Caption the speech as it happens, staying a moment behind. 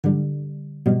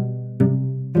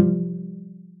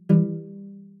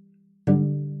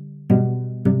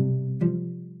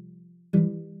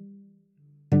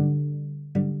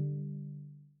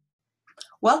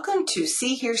Welcome to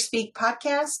See, Hear, Speak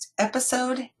podcast,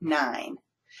 episode 9.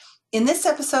 In this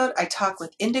episode, I talk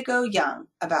with Indigo Young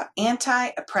about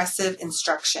anti-oppressive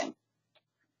instruction.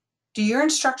 Do your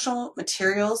instructional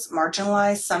materials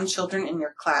marginalize some children in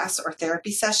your class or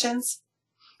therapy sessions?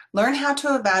 Learn how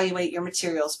to evaluate your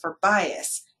materials for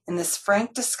bias in this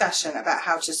frank discussion about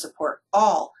how to support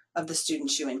all of the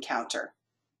students you encounter.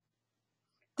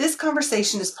 This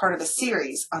conversation is part of a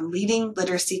series on leading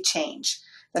literacy change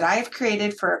that I have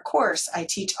created for a course I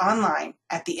teach online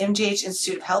at the MGH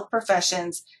Institute of Health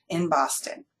Professions in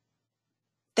Boston.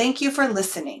 Thank you for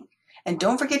listening, and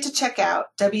don't forget to check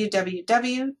out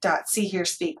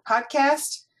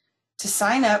www.seehearspeakpodcast to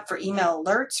sign up for email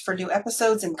alerts for new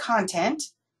episodes and content,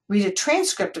 read a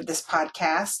transcript of this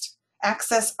podcast,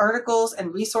 access articles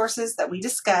and resources that we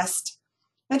discussed,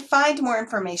 and find more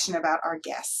information about our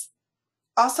guests.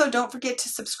 Also, don't forget to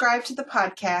subscribe to the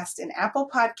podcast in Apple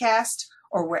Podcast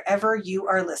or wherever you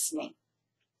are listening.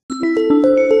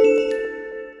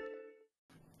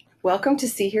 Welcome to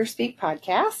See, Hear, Speak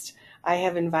podcast. I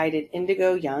have invited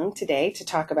Indigo Young today to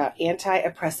talk about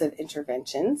anti-oppressive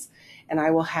interventions, and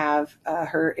I will have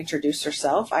her introduce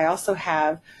herself. I also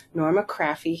have Norma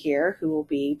Craffey here, who will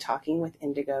be talking with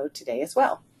Indigo today as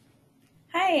well.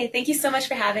 Hi, thank you so much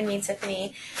for having me,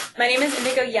 Tiffany. My name is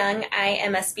Indigo Young. I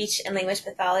am a speech and language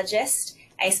pathologist.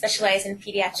 I specialize in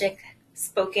pediatric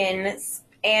spoken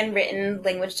and written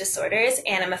language disorders,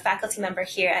 and I'm a faculty member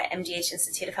here at MGH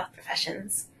Institute of Health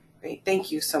Professions. Great.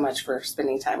 Thank you so much for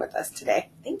spending time with us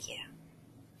today. Thank you.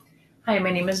 Hi,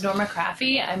 my name is Norma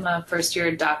Craffey. I'm a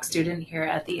first-year doc student here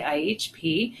at the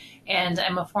IHP, and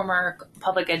I'm a former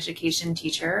public education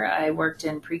teacher. I worked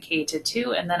in pre-K to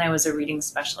 2, and then I was a reading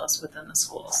specialist within the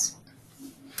schools.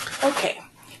 Okay.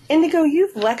 Indigo,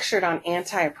 you've lectured on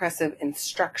anti-oppressive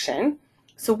instruction.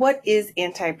 So what is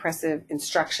anti-oppressive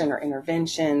instruction or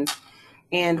intervention,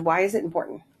 and why is it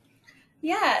important?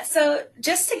 Yeah, so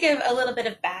just to give a little bit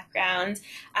of background,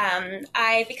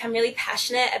 I've become really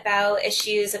passionate about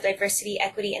issues of diversity,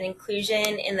 equity, and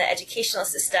inclusion in the educational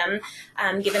system,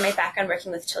 given my background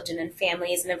working with children and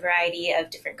families in a variety of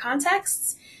different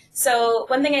contexts. So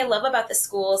one thing I love about the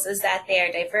schools is that they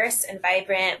are diverse and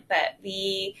vibrant, but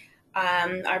we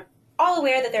are all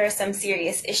aware that there are some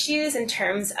serious issues in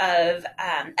terms of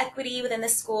equity within the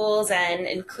schools and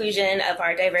inclusion of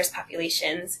our diverse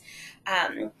populations.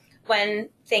 One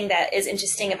thing that is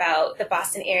interesting about the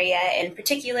Boston area in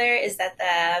particular is that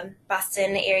the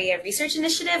Boston Area Research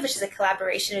Initiative, which is a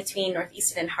collaboration between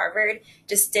Northeastern and Harvard,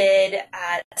 just did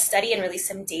a study and released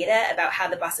some data about how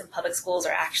the Boston public schools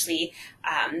are actually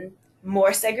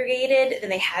more segregated than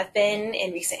they have been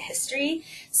in recent history.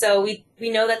 So we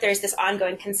know that there's this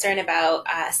ongoing concern about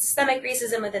systemic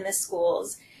racism within the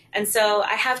schools. And so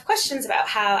I have questions about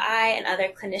how I and other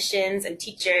clinicians and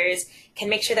teachers can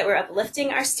make sure that we're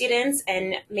uplifting our students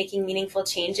and making meaningful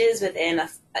changes within a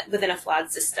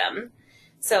flawed system.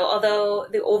 So although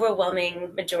the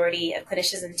overwhelming majority of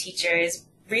clinicians and teachers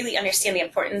really understand the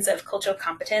importance of cultural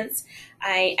competence,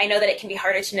 I know that it can be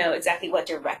harder to know exactly what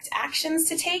direct actions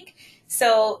to take.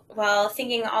 So while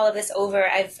thinking all of this over,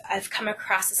 I've come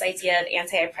across this idea of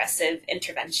anti-oppressive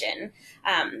intervention.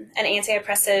 An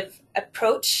anti-oppressive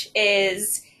approach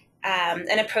is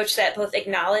an approach that both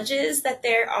acknowledges that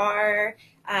there are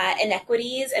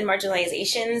inequities and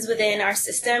marginalizations within our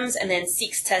systems and then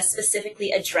seeks to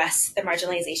specifically address the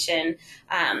marginalization.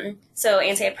 So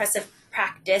anti-oppressive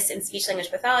practice in speech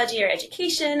language pathology or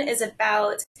education is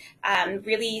about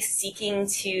really seeking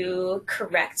to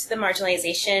correct the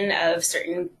marginalization of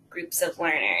certain groups of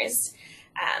learners.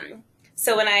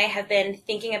 So when I have been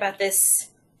thinking about this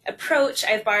approach,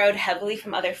 I've borrowed heavily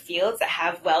from other fields that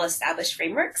have well-established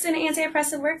frameworks in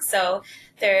anti-oppressive work. So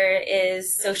there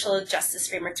is social justice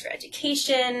frameworks for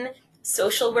education.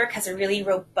 Social work has a really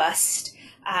robust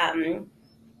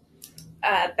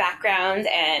background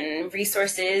and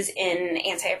resources in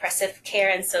anti-oppressive care,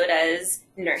 and so does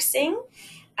nursing.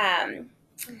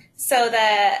 So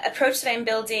the approach that I'm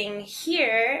building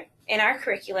here in our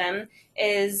curriculum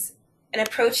is an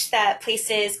approach that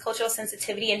places cultural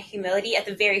sensitivity and humility at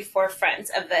the very forefront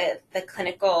of the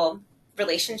clinical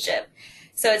relationship.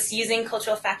 So it's using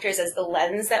cultural factors as the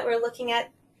lens that we're looking at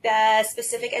the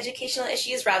specific educational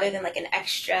issues rather than like an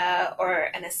extra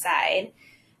or an aside.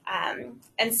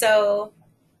 And so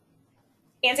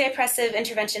anti-oppressive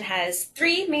intervention has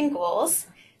 3 main goals.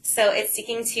 So it's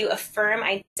seeking to affirm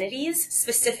identities,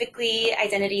 specifically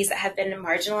identities that have been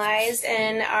marginalized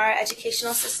in our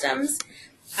educational systems.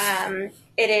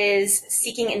 It is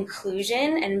seeking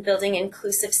inclusion and building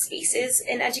inclusive spaces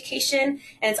in education,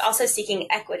 and it's also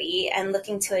seeking equity and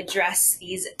looking to address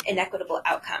these inequitable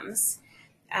outcomes.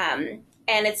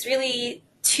 And it's really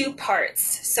two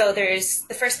parts. So there's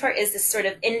the first part is this sort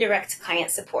of indirect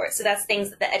client support. So that's things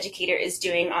that the educator is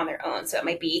doing on their own. So it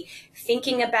might be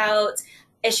thinking about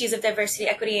issues of diversity,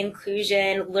 equity,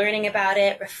 inclusion, learning about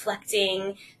it,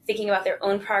 reflecting, thinking about their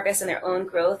own progress and their own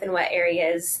growth and what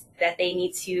areas that they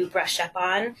need to brush up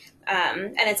on.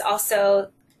 And it's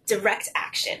also direct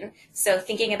action. So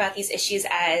thinking about these issues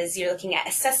as you're looking at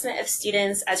assessment of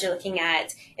students, as you're looking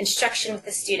at instruction with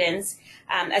the students,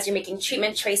 as you're making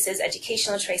treatment choices,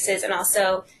 educational choices, and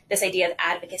also this idea of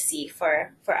advocacy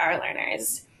for our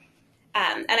learners.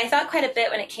 And I thought quite a bit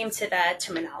when it came to the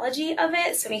terminology of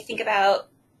it. So when you think about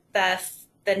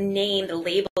the name, the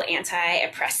label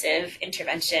anti-oppressive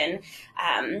intervention,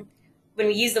 when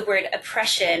we use the word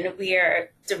oppression, we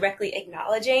are directly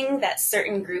acknowledging that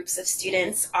certain groups of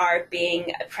students are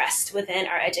being oppressed within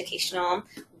our educational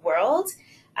world.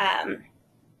 And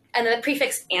then the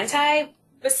prefix anti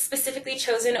was specifically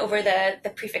chosen over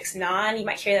the prefix non. You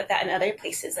might hear that in other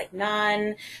places, like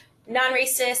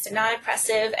non-racist and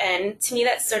non-oppressive. And to me,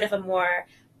 that's sort of a more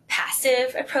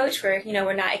passive approach where,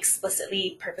 we're not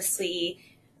explicitly, purposely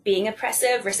being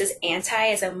oppressive, versus anti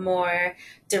is a more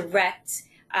direct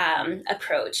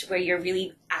approach where you're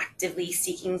really actively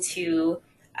seeking to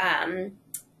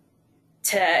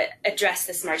address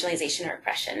this marginalization or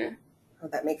oppression. Oh,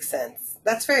 that makes sense.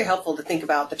 That's very helpful to think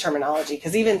about the terminology,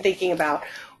 because even thinking about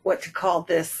what to call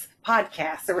this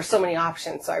podcast, there were so many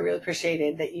options. So I really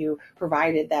appreciated that you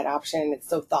provided that option. It's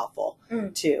so thoughtful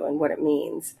too, and what it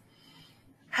means.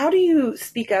 How do you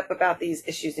speak up about these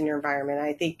issues in your environment?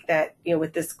 I think that,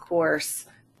 with this course,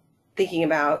 thinking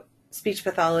about speech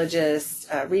pathologists,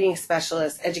 reading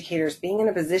specialists, educators being in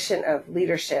a position of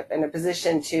leadership and a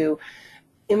position to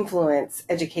influence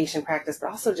education practice, but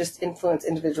also just influence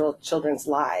individual children's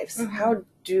lives. Mm-hmm. How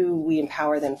do we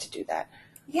empower them to do that?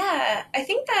 Yeah, I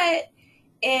think that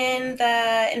in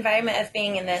the environment of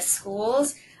being in the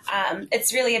schools,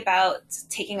 it's really about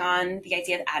taking on the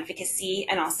idea of advocacy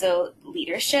and also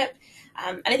leadership.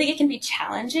 And I think it can be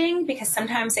challenging because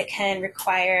sometimes it can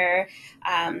require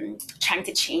trying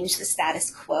to change the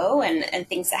status quo and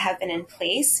things that have been in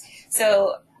place.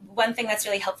 So one thing that's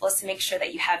really helpful is to make sure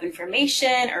that you have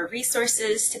information or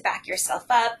resources to back yourself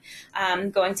up,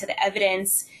 going to the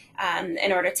evidence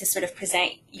in order to sort of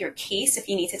present your case. If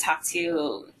you need to talk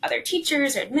to other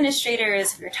teachers or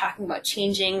administrators, if you're talking about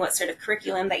changing what sort of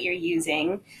curriculum that you're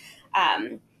using.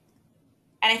 And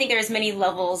I think there's many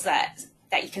levels that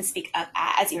you can speak up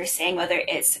at, as you were saying, whether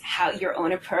it's how your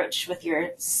own approach with your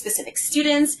specific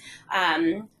students,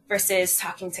 versus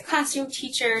talking to classroom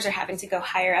teachers or having to go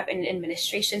higher up in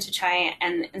administration to try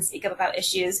and speak up about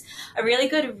issues. A really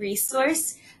good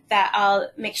resource that I'll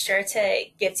make sure to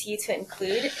give to you to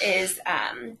include is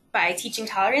by Teaching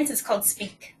Tolerance. It's called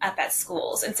Speak Up at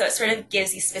Schools. And so it sort of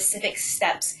gives you specific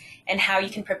steps and how you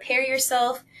can prepare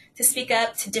yourself to speak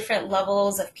up to different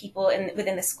levels of people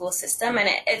within the school system. And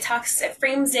it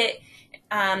frames it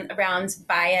around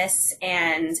bias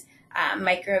and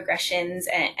microaggressions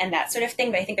and that sort of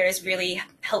thing. But I think there's really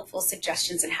helpful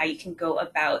suggestions on how you can go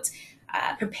about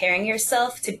preparing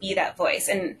yourself to be that voice.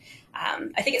 And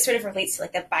I think it sort of relates to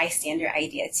like the bystander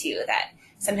idea too, that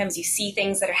sometimes you see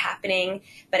things that are happening,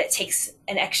 but it takes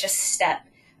an extra step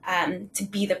to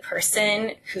be the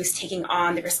person who's taking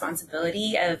on the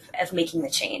responsibility of making the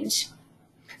change.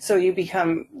 So you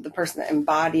become the person that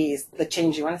embodies the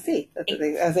change you want to see,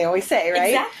 as they always say, right?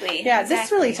 Exactly. Yeah, exactly.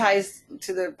 This really ties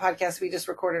to the podcast we just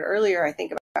recorded earlier, I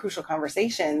think, about crucial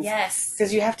conversations. Yes.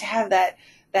 Because you have to have that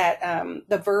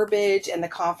the verbiage and the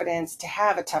confidence to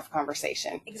have a tough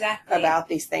conversation about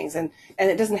these things. And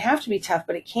it doesn't have to be tough,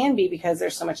 but it can be because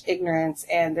there's so much ignorance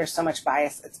and there's so much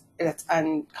bias that's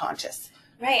unconscious.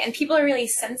 Right. And people are really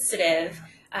sensitive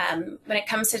when it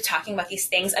comes to talking about these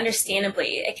things.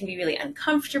 Understandably, it can be really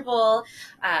uncomfortable.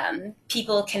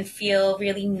 People can feel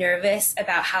really nervous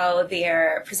about how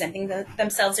they're presenting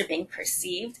themselves or being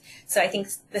perceived. So I think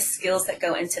the skills that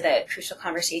go into the crucial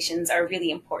conversations are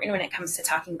really important when it comes to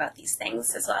talking about these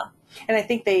things as well. And I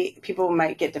think people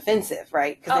might get defensive,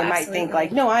 right? Because they might think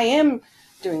like, no, I am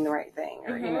doing the right thing,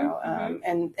 or,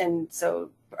 and so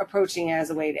approaching it as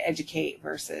a way to educate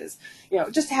versus,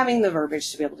 just having the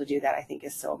verbiage to be able to do that, I think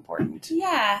is so important.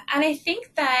 Yeah. And I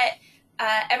think that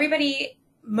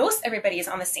most everybody is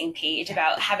on the same page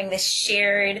about having this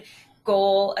shared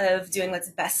goal of doing what's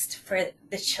best for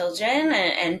the children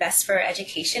and best for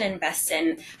education and best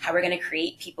in how we're going to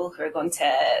create people who are going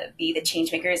to be the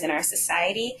change makers in our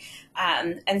society.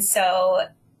 And so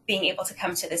being able to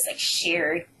come to this like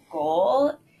shared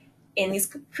goal in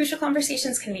these crucial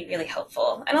conversations can be really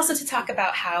helpful. And also to talk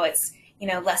about how it's,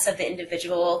 less of the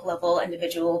individual level,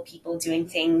 individual people doing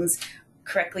things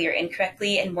correctly or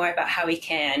incorrectly, and more about how we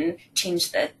can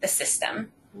change the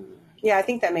system. Yeah, I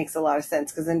think that makes a lot of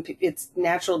sense, because then it's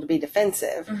natural to be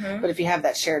defensive. Mm-hmm. But if you have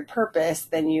that shared purpose,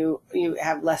 then you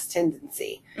have less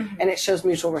tendency. Mm-hmm. And it shows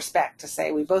mutual respect to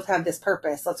say, we both have this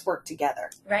purpose, let's work together.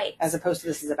 Right. As opposed to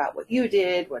this is about what you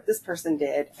did, what this person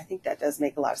did. I think that does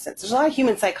make a lot of sense. There's a lot of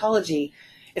human psychology.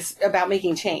 It's about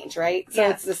making change, right? So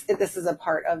Yeah. this is a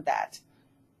part of that.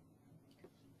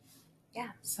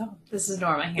 Yeah. So this is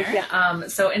Norma here. Yeah.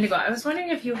 So Indigo, I was wondering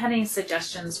if you had any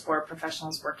suggestions for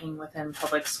professionals working within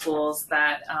public schools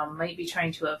that might be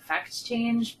trying to affect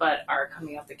change, but are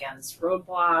coming up against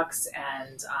roadblocks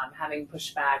and having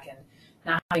pushback and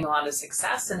not having a lot of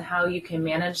success, and how you can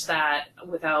manage that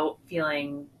without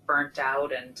feeling burnt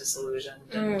out and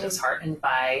disillusioned and disheartened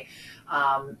by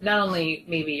not only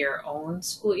maybe your own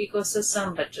school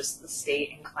ecosystem, but just the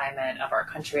state and climate of our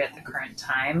country at the current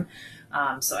time.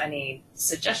 So any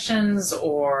suggestions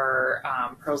or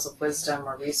pearls of wisdom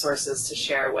or resources to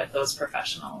share with those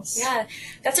professionals? Yeah,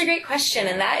 that's a great question.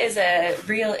 And that is a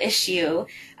real issue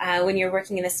when you're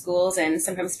working in the schools and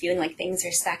sometimes feeling like things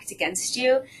are stacked against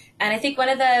you. And I think one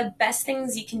of the best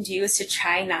things you can do is to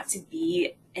try not to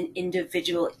be an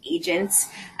individual agent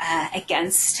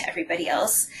against everybody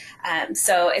else.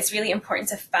 So it's really important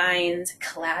to find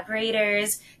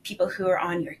collaborators, people who are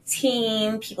on your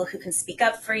team, people who can speak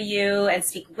up for you and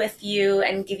speak with you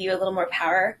and give you a little more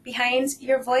power behind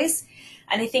your voice.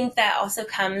 And I think that also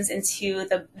comes into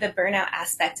the burnout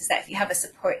aspect, is that if you have a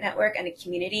support network and a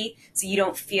community, so you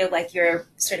don't feel like you're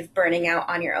sort of burning out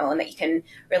on your own, that you can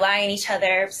rely on each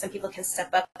other. Some people can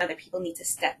step up, other people need to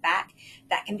step back.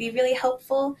 That can be really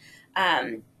helpful.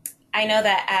 I know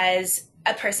that as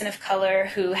a person of color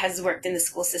who has worked in the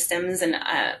school systems and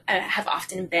have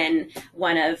often been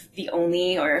one of the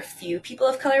only or a few people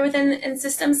of color within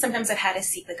systems, sometimes I've had to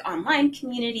seek like online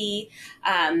community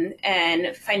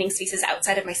and finding spaces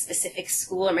outside of my specific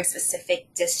school or my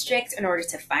specific district in order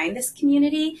to find this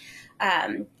community.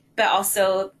 But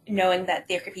also knowing that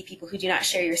there could be people who do not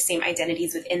share your same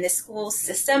identities within the school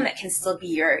system that can still be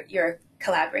your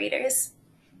collaborators.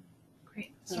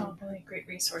 Great. Those are all really great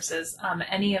resources.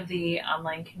 Any of the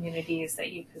online communities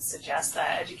that you could suggest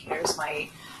that educators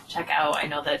might check out? I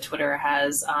know that Twitter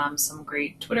has some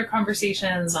great Twitter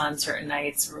conversations on certain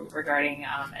nights regarding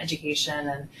education,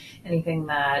 and anything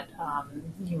that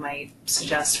you might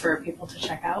suggest for people to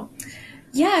check out.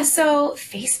 Yeah, so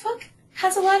Facebook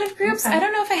has a lot of groups. Okay. I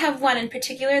don't know if I have one in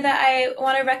particular that I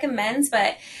want to recommend,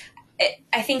 but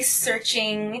I think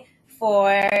searching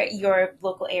for your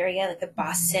local area, like the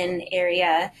Boston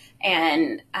area,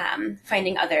 and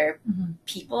finding other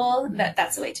people,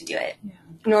 that's the way to do it. Yeah.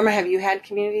 Norma, have you had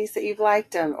communities that you've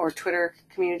liked, or Twitter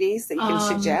communities that you can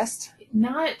suggest?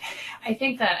 I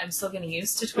think that I'm still getting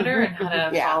used to Twitter and how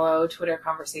to follow Twitter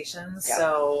conversations. Yep.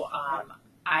 So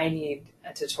I need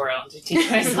a tutorial to teach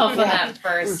myself on that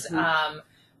first.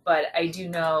 But I do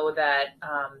know that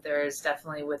there's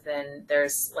definitely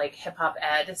there's like Hip Hop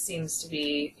Ed seems to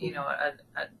be,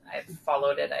 I've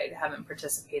followed it. I haven't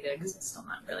participated because I'm still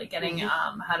not really getting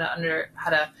how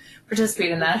to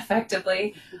participate in that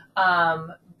effectively.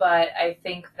 But I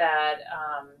think that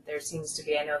there seems to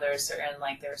be, I know there's certain,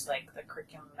 there's the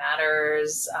Curriculum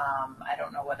Matters. I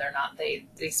don't know whether or not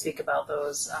they speak about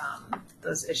those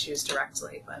issues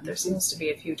directly, but there seems to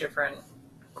be a few different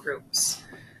groups.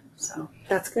 So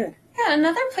that's good. Yeah,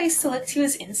 another place to look to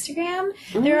is Instagram.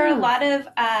 There are a lot of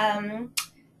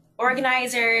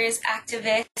organizers,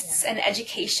 activists, and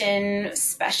education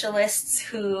specialists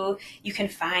who you can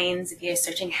find via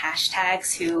searching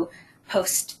hashtags who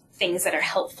post things that are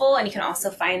helpful, and you can also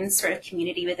find sort of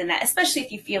community within that, especially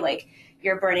if you feel like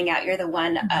you're burning out, you're the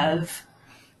one of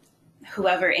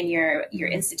whoever in your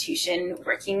institution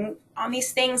working on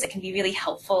these things. It can be really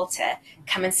helpful to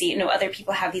come and see, other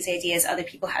people have these ideas, other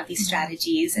people have these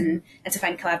strategies, and to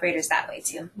find collaborators that way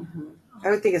too. I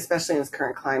would think, especially in this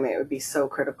current climate, it would be so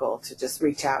critical to just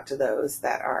reach out to those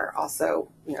that are also,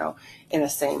 in the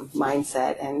same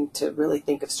mindset, and to really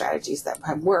think of strategies that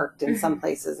have worked in some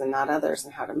places and not others,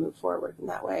 and how to move forward in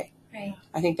that way. Right.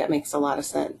 I think that makes a lot of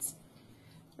sense.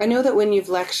 I know that when you've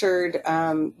lectured,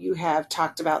 you have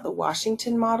talked about the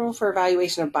Washington model for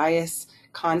evaluation of bias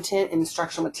content in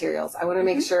instructional materials. I want to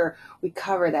make sure we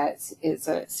cover that.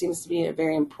 It seems to be a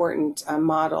very important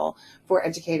model for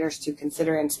educators to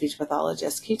consider, and speech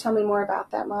pathologists. Can you tell me more about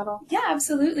that model? Yeah,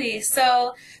 absolutely.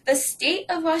 So the state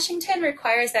of Washington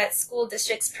requires that school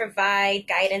districts provide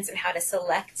guidance on how to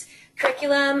select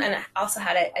curriculum and also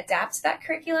how to adapt that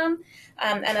curriculum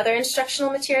and other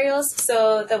instructional materials.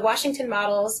 So the Washington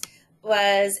models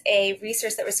was a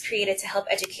resource that was created to help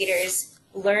educators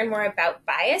learn more about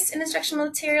bias in instructional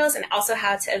materials and also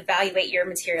how to evaluate your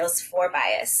materials for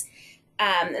bias.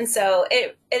 And so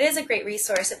it is a great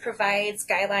resource. It provides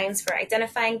guidelines for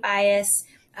identifying bias,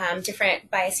 different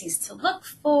biases to look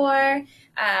for,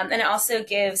 and it also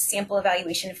gives sample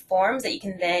evaluation forms that you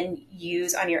can then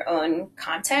use on your own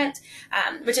content,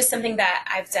 which is something that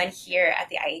I've done here at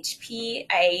the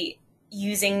IHP.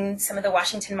 Using some of the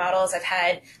Washington models, I've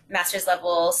had master's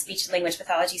level speech and language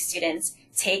pathology students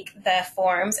take the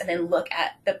forms and then look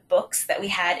at the books that we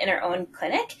had in our own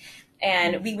clinic.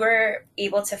 And we were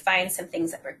able to find some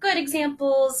things that were good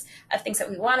examples of things that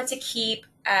we wanted to keep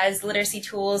as literacy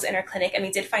tools in our clinic. And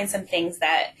we did find some things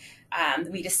that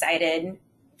we decided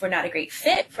were not a great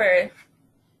fit for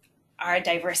our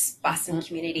diverse Boston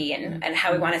community and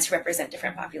how we wanted to represent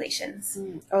different populations.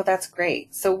 Oh, that's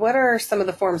great. So what are some of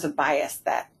the forms of bias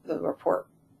that the report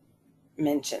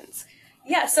mentions?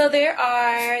 Yeah, so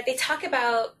they talk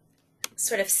about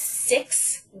sort of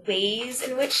 6 ways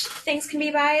in which things can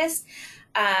be biased.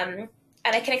 And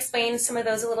I can explain some of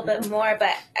those a little bit more,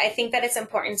 but I think that it's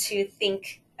important to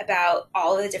think about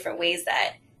all of the different ways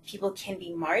that people can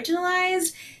be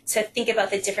marginalized, to think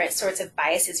about the different sorts of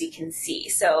biases we can see.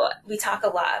 So we talk a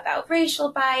lot about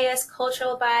racial bias,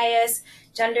 cultural bias,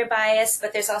 gender bias,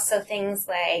 but there's also things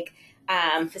like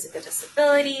physical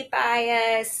disability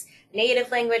bias,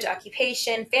 native language,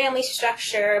 occupation, family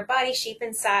structure, body shape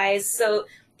and size. So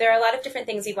there are a lot of different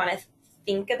things we want to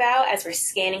think about as we're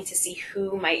scanning to see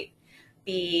who might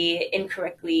be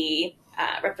incorrectly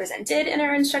represented in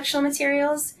our instructional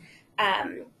materials.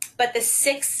 But the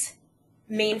 6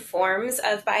 main forms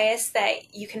of bias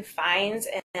that you can find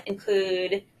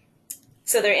include,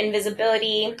 so they're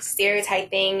invisibility,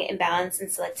 stereotyping, imbalance and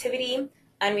selectivity,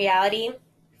 unreality,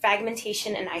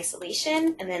 fragmentation and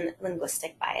isolation, and then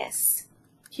linguistic bias.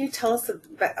 Can you tell us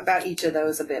about each of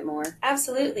those a bit more?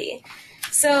 Absolutely.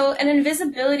 So an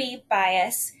invisibility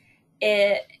bias,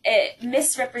 it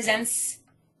misrepresents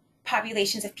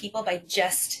populations of people by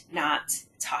just not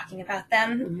talking about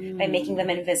them, by making them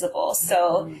invisible.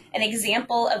 So an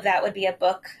example of that would be a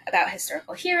book about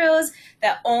historical heroes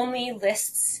that only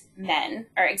lists men,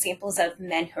 or examples of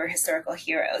men who are historical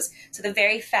heroes. So the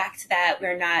very fact that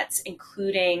we're not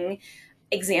including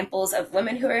examples of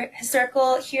women who are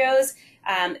historical heroes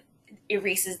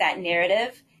erases that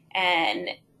narrative, and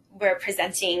we're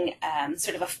presenting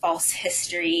sort of a false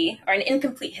history or an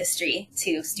incomplete history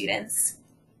to students.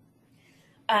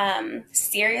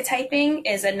 Stereotyping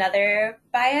is another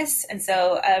bias, and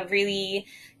so a really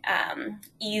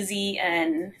easy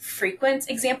and frequent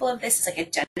example of this is like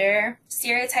a gender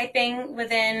stereotyping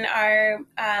within our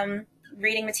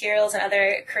reading materials and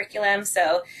other curriculum.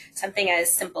 So something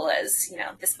as simple as,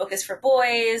 this book is for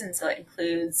boys, and so it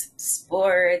includes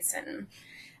sports, and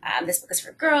this book is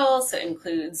for girls, so it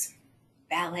includes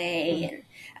ballet,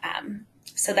 and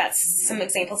so that's some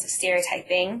examples of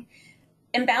stereotyping.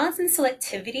 Imbalance and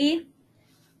selectivity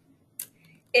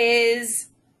is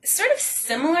sort of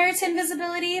similar to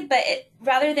invisibility, but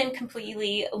rather than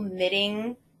completely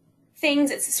omitting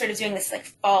things, it's sort of doing this like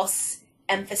false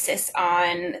emphasis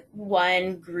on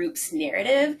one group's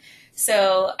narrative.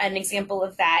 So an example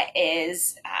of that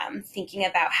is thinking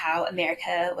about how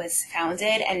America was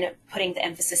founded and putting the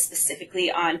emphasis specifically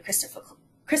on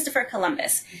Christopher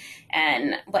Columbus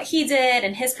and what he did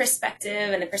and his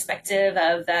perspective and the perspective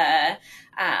of the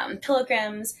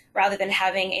Pilgrims, rather than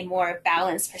having a more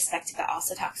balanced perspective that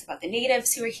also talks about the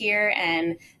natives who were here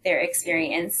and their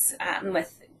experience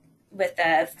with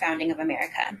the founding of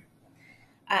America.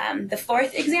 The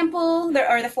fourth example,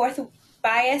 or the fourth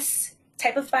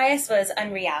type of bias was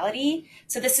unreality.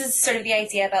 So this is sort of the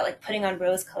idea about like putting on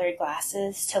rose-colored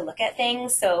glasses to look at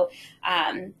things. So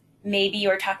maybe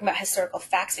you're talking about historical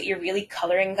facts, but you're really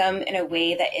coloring them in a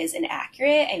way that is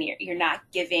inaccurate, and you're not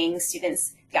giving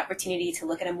students the opportunity to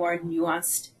look at a more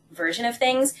nuanced version of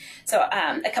things. So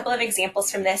a couple of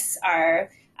examples from this are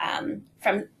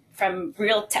from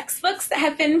real textbooks that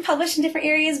have been published in different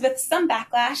areas with some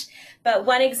backlash. But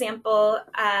one example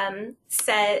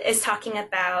is talking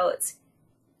about,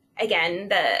 again,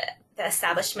 the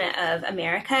establishment of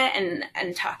America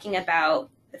and talking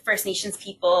about the First Nations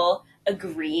people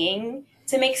agreeing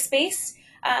to make space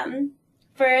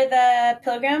for the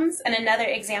Pilgrims. And another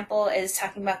example is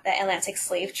talking about the Atlantic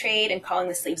slave trade and calling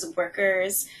the slaves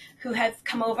workers who have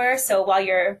come over. So while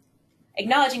you're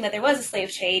acknowledging that there was a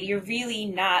slave trade, you're really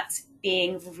not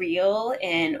being real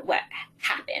in what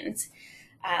happened.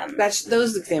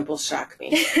 Those examples shock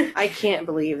me. I can't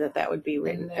believe that would be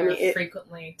written. And they're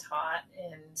frequently taught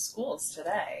in schools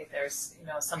today. There's,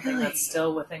 something that's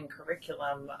still within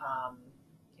curriculum,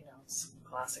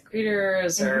 classic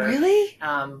readers or Really?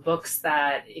 books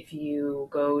that if you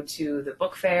go to the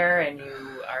book fair and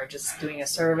you are just doing a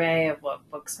survey of what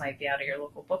books might be out at your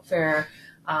local book fair,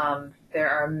 there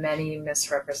are many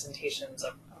misrepresentations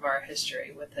of our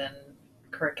history within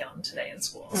curriculum today in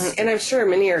schools. And I'm sure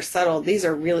many are subtle. These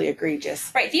are really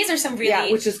egregious. Right. These are some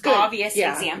really which is good. obvious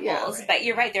Yeah, examples, yeah, right. but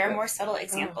you're right. There are more subtle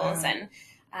examples, and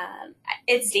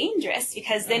it's dangerous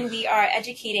because then we are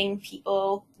educating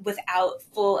people without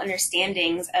full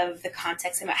understandings of the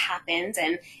context and what happened,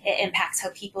 and it impacts how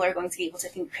people are going to be able to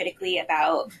think critically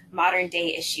about modern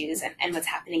day issues and what's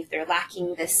happening if they're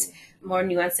lacking this more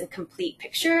nuanced and complete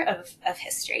picture of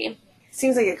history.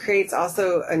 Seems like it creates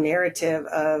also a narrative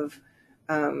of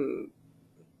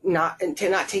not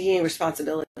taking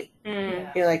responsibility.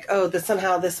 You're like, oh,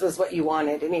 somehow this was what you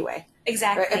wanted anyway.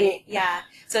 Exactly. Right? I mean, yeah.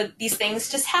 So these things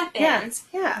just happen.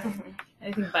 Yeah.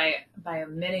 I think by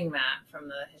omitting that from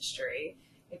the history,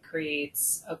 it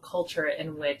creates a culture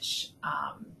in which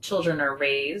children are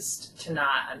raised to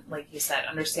not, like you said,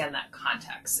 understand that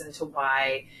context and to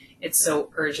why it's so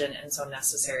urgent and so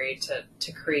necessary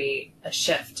to create a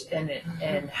shift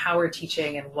in how we're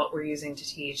teaching and what we're using to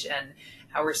teach and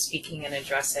how we're speaking and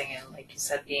addressing, and like you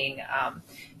said,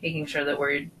 making sure that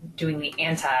we're doing the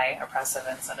anti-oppressive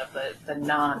instead of the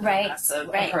non-oppressive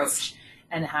approach,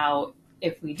 and how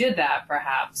if we did that,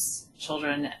 perhaps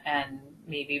children and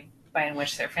maybe by and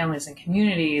which their families and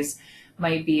communities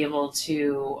might be able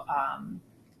to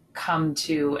come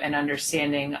to an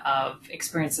understanding of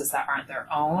experiences that aren't their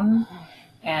own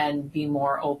and be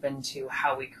more open to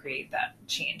how we create that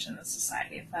change in the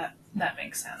society, if that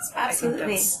makes sense. Absolutely. I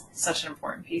think that's such an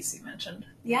important piece you mentioned.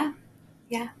 Yeah.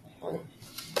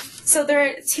 So there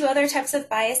are two other types of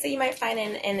bias that you might find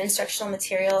in instructional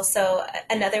material. So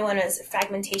another one is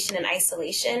fragmentation and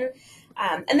isolation.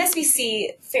 And this we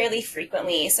see fairly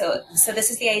frequently. So this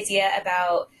is the idea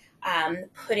about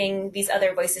putting these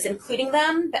other voices, including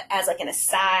them, but as like an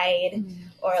aside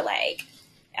or like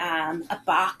a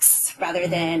box rather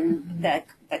than the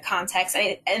context.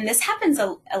 And this happens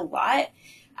a lot.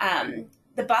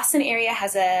 The Boston area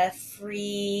has a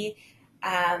free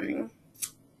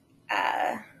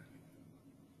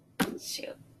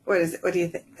What is it? What do you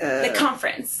think? the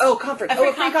conference. Oh, conference. A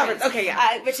free free conference. Okay,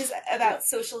 yeah. Which is about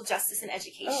social justice and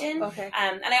education. Oh, okay.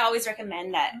 And I always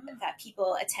recommend that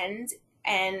people attend.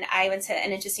 And I went to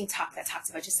an interesting talk that talks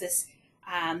about just this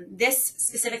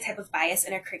specific type of bias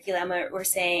in our curriculum. We're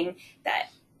saying that,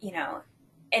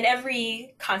 in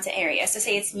every content area, so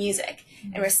say it's music,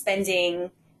 and we're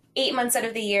spending 8 months out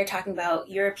of the year talking about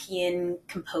European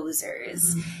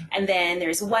composers. And then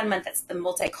there's 1 month that's the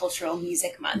multicultural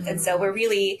music month. And so we're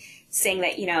really saying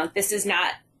that, this is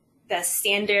not the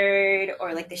standard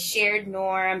or like the shared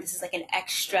norm. This is like an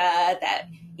extra that,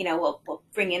 we'll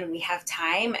bring in when we have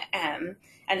time,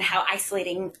 and how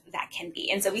isolating that can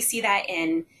be. And so we see that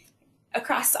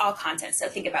across all content. So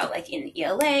think about like in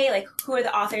ELA, like who are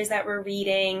the authors that we're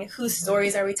reading, whose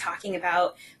stories are we talking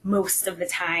about most of the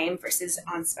time versus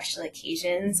on special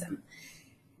occasions.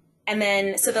 And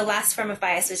then, so the last form of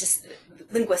bias is just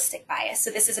linguistic bias.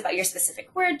 So this is about your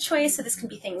specific word choice. So this can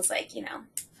be things like,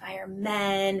 fire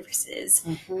men versus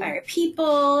fire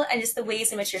people, and just the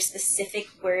ways in which your specific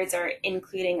words are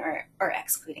including or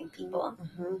excluding people.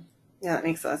 Yeah, that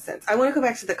makes a lot of sense. I want to go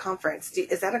back to the conference.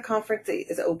 Is that a conference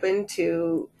that is open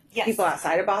to people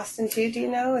outside of Boston too? Do you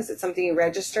know? Is it something you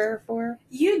register for?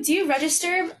 You do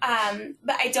register,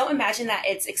 but I don't imagine that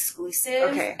it's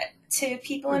exclusive to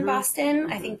people in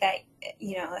Boston. I think that,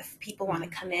 if people want to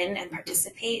come in and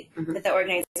participate, that the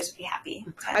organizers would be happy.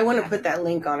 I want to put that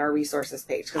link on our resources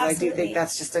page because I do think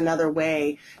that's just another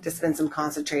way to spend some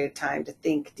concentrated time to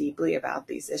think deeply about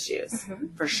these issues,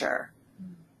 for sure.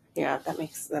 Yeah, that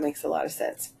makes a lot of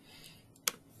sense.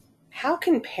 How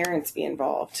can parents be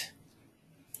involved?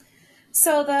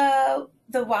 So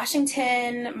the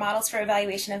Washington Models for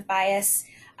Evaluation of Bias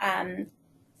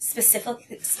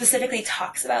specifically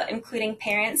talks about including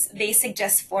parents. They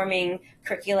suggest forming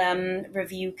curriculum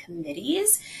review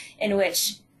committees in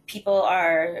which people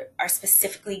are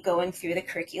specifically going through the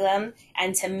curriculum,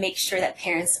 and to make sure that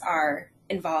parents are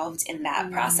involved in that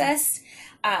process.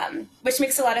 Which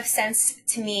makes a lot of sense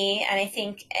to me, and I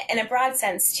think in a broad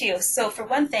sense too. So for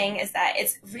one thing is that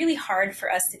it's really hard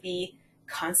for us to be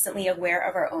constantly aware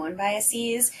of our own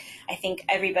biases. I think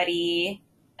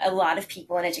a lot of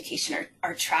people in education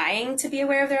are trying to be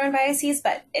aware of their own biases,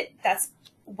 but that's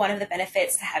one of the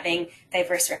benefits to having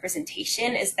diverse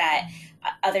representation, is that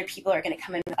other people are going to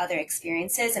come in with other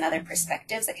experiences and other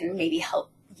perspectives that can maybe help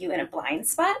you in a blind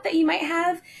spot that you might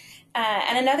have.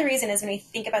 And another reason is when we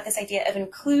think about this idea of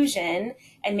inclusion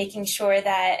and making sure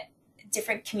that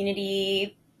different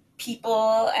community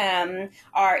people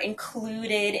are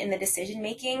included in the decision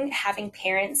making, having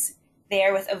parents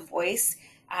there with a voice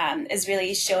is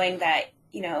really showing that,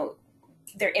 you know,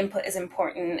 their input is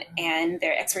important and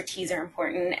their expertise are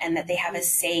important, and that they have a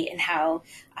say in how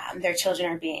their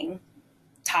children are being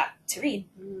taught to read.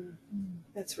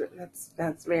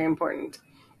 That's very important.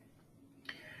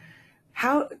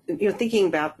 How, you know, thinking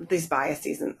about these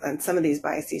biases, and some of these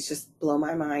biases just blow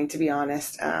my mind, to be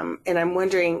honest. And I'm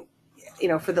wondering, you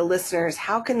know, for the listeners,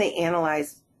 how can they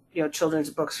analyze, you know, children's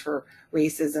books for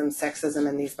racism, sexism,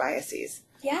 and these biases?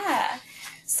 Yeah.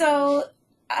 So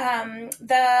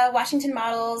the Washington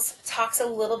Models talks a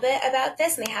little bit about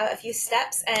this, and they have a few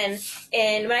steps. And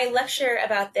when I lecture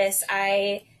about this,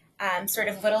 I sort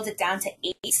of whittled it down to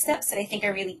 8 steps that I think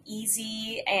are really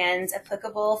easy and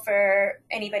applicable for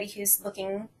anybody who's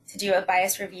looking to do a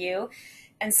bias review.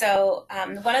 And so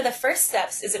one of the first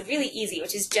steps is really easy,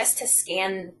 which is just to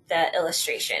scan the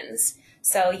illustrations.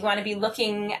 So you want to be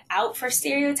looking out for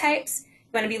stereotypes.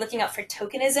 You want to be looking out for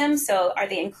tokenism. So are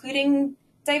they including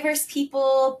diverse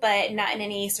people, but not in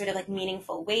any sort of like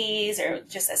meaningful ways, or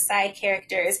just as side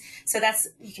characters? So that's,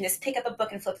 you can just pick up a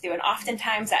book and flip through, and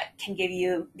oftentimes that can give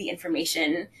you the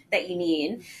information that you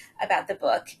need about the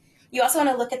book. You also want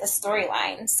to look at the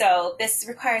storyline. So this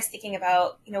requires thinking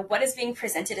about, you know, what is being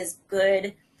presented as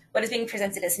good, what is being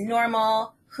presented as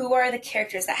normal, who are the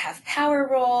characters that have power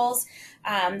roles,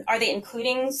 are they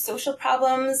including social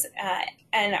problems,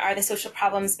 and are the social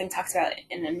problems being talked about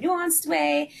in a nuanced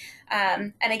way?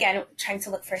 And again, trying to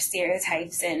look for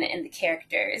stereotypes in the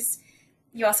characters.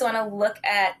 You also want to look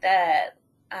at the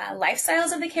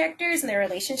lifestyles of the characters and their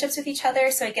relationships with each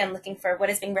other. So again, looking for what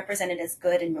is being represented as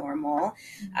good and normal,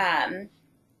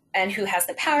 and who has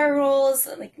the power roles,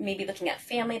 like maybe looking at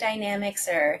family dynamics,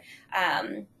 or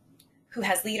who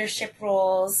has leadership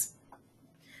roles.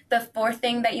 The fourth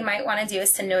thing that you might want to do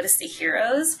is to notice the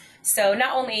heroes. So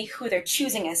not only who they're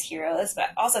choosing as heroes,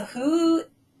 but also whose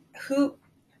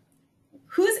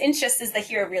interest is the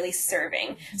hero really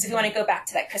serving. So if you want to go back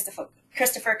to that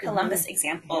Christopher Columbus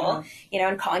example, you know,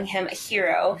 and calling him a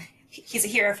hero, he's a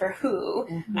hero for who,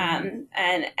 and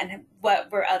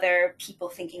what were other people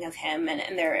thinking of him,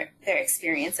 and their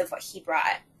experience of what he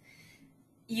brought.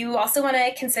 You also want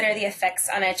to consider the effects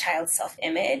on a child's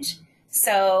self-image.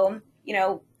 So, you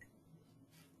know,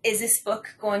 is this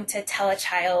book going to tell a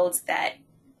child that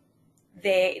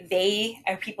they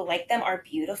or people like them are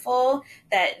beautiful,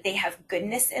 that they have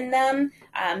goodness in them,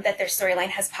 that their storyline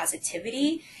has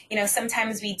positivity? You know,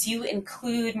 sometimes we do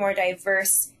include more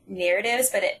diverse narratives,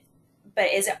 but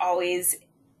is it always,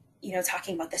 you know,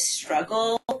 talking about the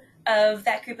struggle of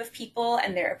that group of people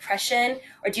and their oppression,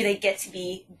 or do they get to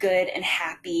be good and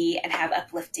happy and have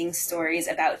uplifting stories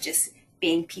about just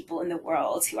being people in the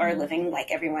world who are living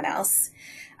like everyone else?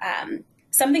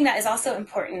 Something that is also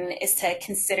important is to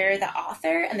consider the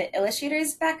author and the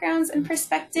illustrator's backgrounds and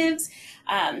perspectives,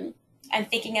 and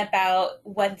thinking about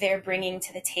what they're bringing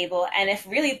to the table, and if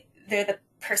really they're the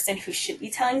person who should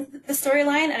be telling the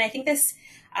storyline. And I think this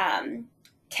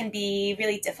can be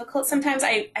really difficult sometimes.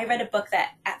 I read a book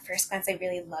that at first glance I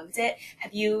really loved it.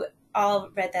 Have you all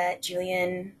read that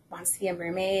Julian Wants to Be a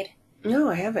Mermaid? No,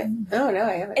 I haven't. Oh, no,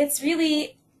 I haven't. It's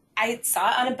really, I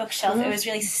saw it on a bookshelf. It was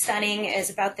really stunning. It was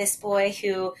about this boy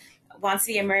who wants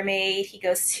to be a mermaid. He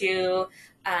goes to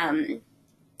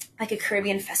like a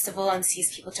Caribbean festival and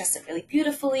sees people dressed up really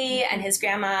beautifully, and his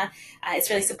grandma is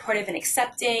really supportive and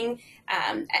accepting.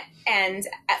 And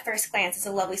at first glance, it's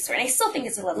a lovely story. And I still think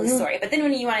it's a lovely story. But then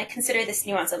when you want to consider this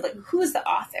nuance of like, who is the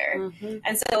author?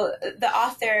 And so the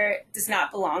author does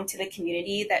not belong to the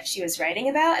community that she was writing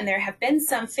about. And there have been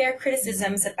some fair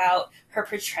criticisms about her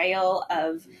portrayal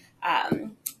of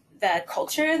the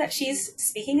culture that she's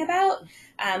speaking about.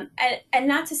 And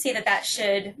not to say that that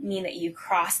should mean that you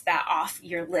cross that off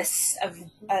your list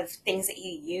of things that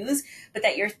you use, but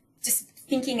that you're just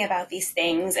thinking about these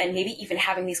things and maybe even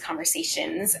having these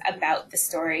conversations about the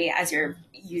story as you're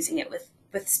using it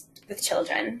with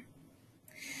children.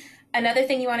 Another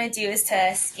thing you want to do is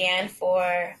to scan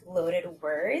for loaded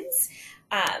words.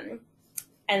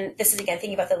 And this is, again,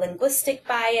 thinking about the linguistic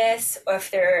bias, or if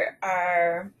there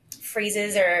are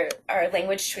phrases or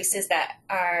language choices that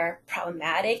are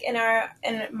problematic in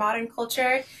modern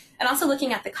culture, and also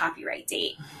looking at the copyright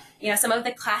date. You know, some of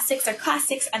the classics are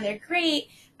classics and they're great,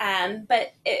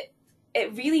 but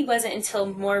it really wasn't until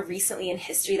more recently in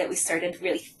history that we started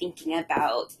really thinking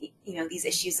about, you know, these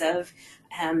issues of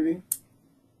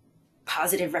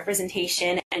positive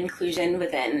representation and inclusion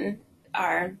within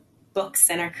our books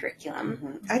in our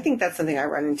curriculum. I think that's something I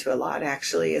run into a lot,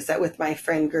 actually, is that with my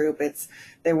friend group,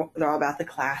 they're all about the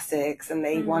classics, and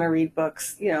they want to read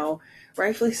books,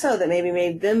 rightfully so, that maybe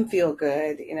made them feel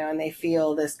good, and they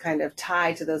feel this kind of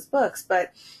tie to those books,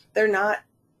 but they're not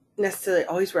necessarily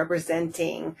always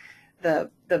representing the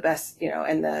best,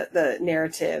 and the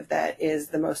narrative that is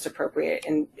the most appropriate.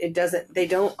 And they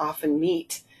don't often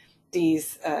meet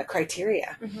these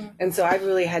criteria. And so I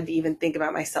really had to even think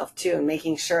about myself too, and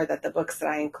making sure that the books that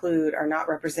I include are not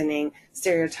representing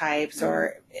stereotypes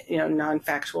or,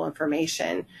 non-factual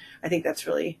information. I think that's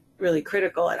really, really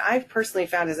critical. And I've personally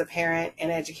found as a parent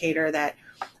and educator that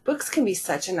books can be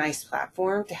such a nice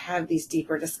platform to have these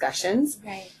deeper discussions.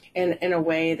 Right. In a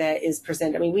way that is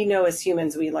presented. I mean, we know as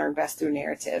humans, we learn best through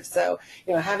narrative. So,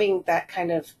 having that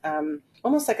kind of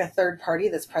almost like a third party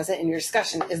that's present in your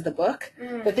discussion is the book,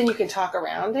 but then you can talk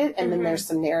around it, and then there's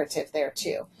some narrative there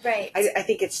too. Right. I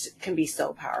think it can be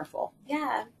so powerful.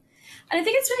 Yeah. And I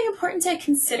think it's really important to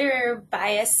consider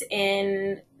bias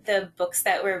in the books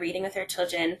that we're reading with our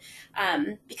children,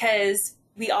 because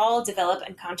we all develop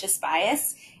unconscious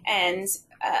bias, and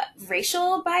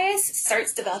racial bias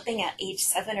starts developing at age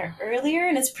 7 or earlier,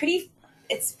 and it's pretty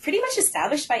much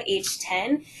established by age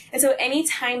 10. And so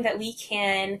anytime that we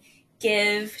can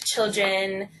give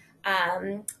children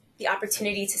the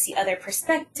opportunity to see other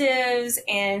perspectives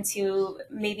and to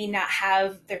maybe not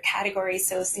have their categories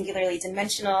so singularly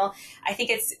dimensional, I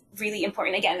think it's really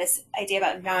important. Again, this idea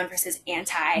about non versus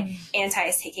anti. Anti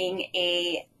is taking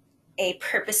a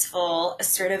purposeful,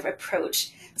 assertive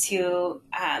approach to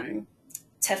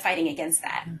fighting against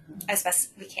that as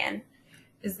best we can.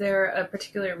 Is there a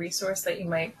particular resource that you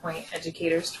might point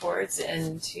educators towards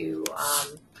into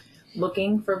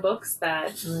looking for books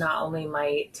that not only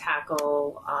might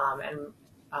tackle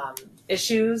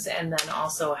issues and then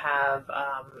also have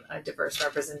a diverse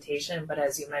representation, but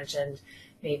as you mentioned,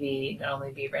 maybe not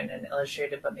only be written and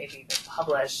illustrated, but maybe even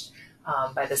published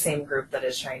by the same group that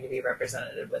is trying to be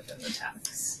represented within the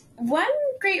text? One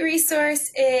great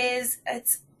resource is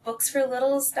it's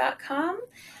booksforlittles.com,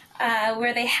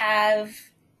 where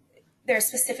they're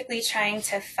specifically trying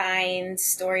to find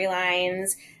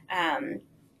storylines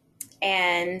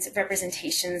and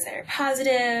representations that are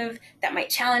positive, that might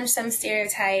challenge some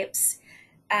stereotypes.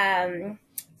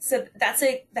 So that's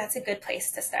a good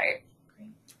place to start.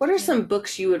 What are some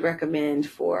books you would recommend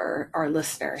for our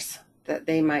listeners that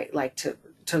they might like to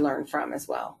learn from as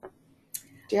well?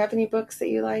 Do you have any books that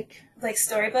you like? Like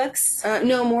storybooks?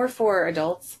 No, more for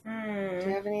adults. Do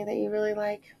you have any that you really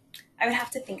like? I would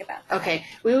have to think about that. Okay,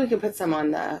 we can put some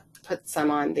on the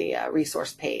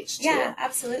resource page too. Yeah,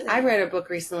 absolutely. I read a book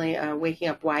recently, Waking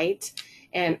Up White,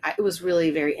 and it was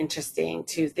really very interesting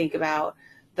to think about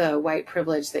the white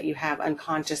privilege that you have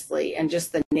unconsciously, and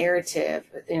just the narrative,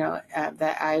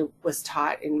 that I was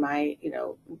taught in my,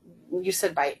 you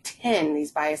said by 10,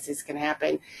 these biases can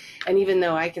happen. And even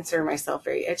though I consider myself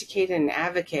very educated and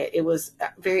advocate, it was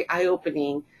very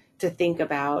eye-opening to think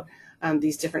about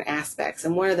these different aspects.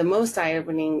 And one of the most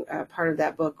eye-opening part of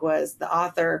that book was the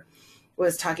author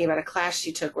was talking about a class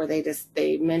she took where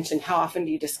they mentioned, how often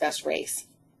do you discuss race?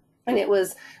 And it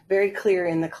was very clear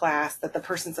in the class that the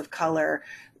persons of color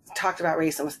talked about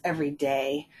race almost every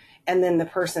day. And then the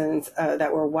persons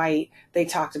that were white, they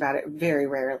talked about it very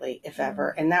rarely, if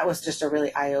ever. And that was just a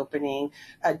really eye-opening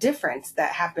difference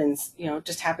that happens,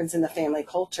 just happens in the family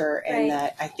culture, and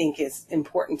that I think is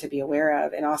important to be aware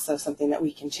of, and also something that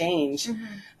we can change.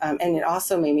 And it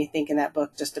also made me think in that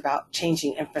book just about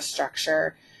changing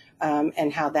infrastructure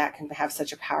and how that can have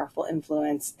such a powerful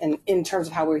influence in terms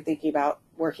of how we're thinking about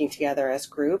working together as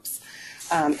groups.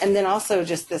 And then also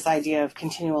just this idea of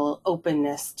continual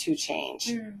openness to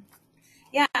change.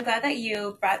 Yeah, I'm glad that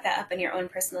you brought that up in your own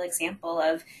personal example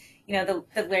of, the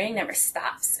learning never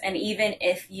stops. And even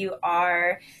if you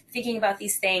are thinking about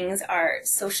these things, our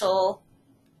social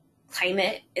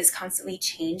climate is constantly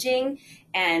changing.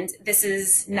 And this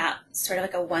is not sort of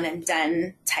like a one and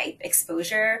done type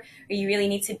exposure, where you really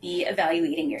need to be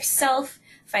evaluating yourself,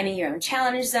 finding your own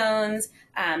challenge zones,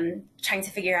 trying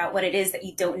to figure out what it is that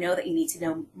you don't know that you need to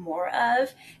know more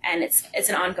of. And it's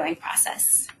an ongoing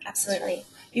process. Absolutely.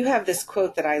 You have this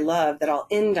quote that I love that I'll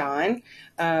end on.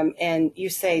 And you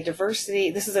say,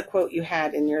 diversity, this is a quote you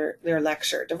had in your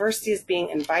lecture. Diversity is being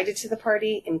invited to the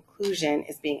party. Inclusion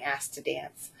is being asked to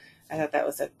dance. I thought that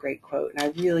was a great quote, and I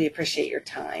really appreciate your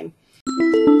time.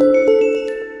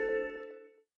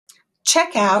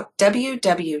 Check out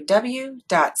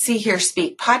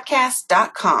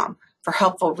www.seehearspeakpodcast.com for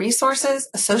helpful resources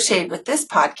associated with this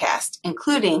podcast,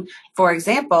 including, for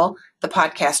example, the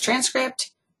podcast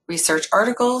transcript, research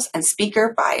articles, and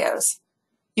speaker bios.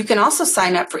 You can also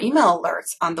sign up for email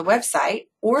alerts on the website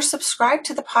or subscribe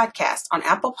to the podcast on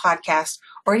Apple Podcasts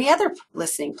or any other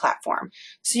listening platform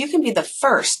so you can be the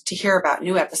first to hear about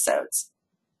new episodes.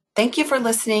 Thank you for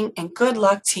listening and good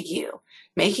luck to you,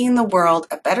 making the world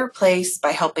a better place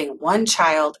by helping one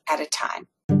child at a time.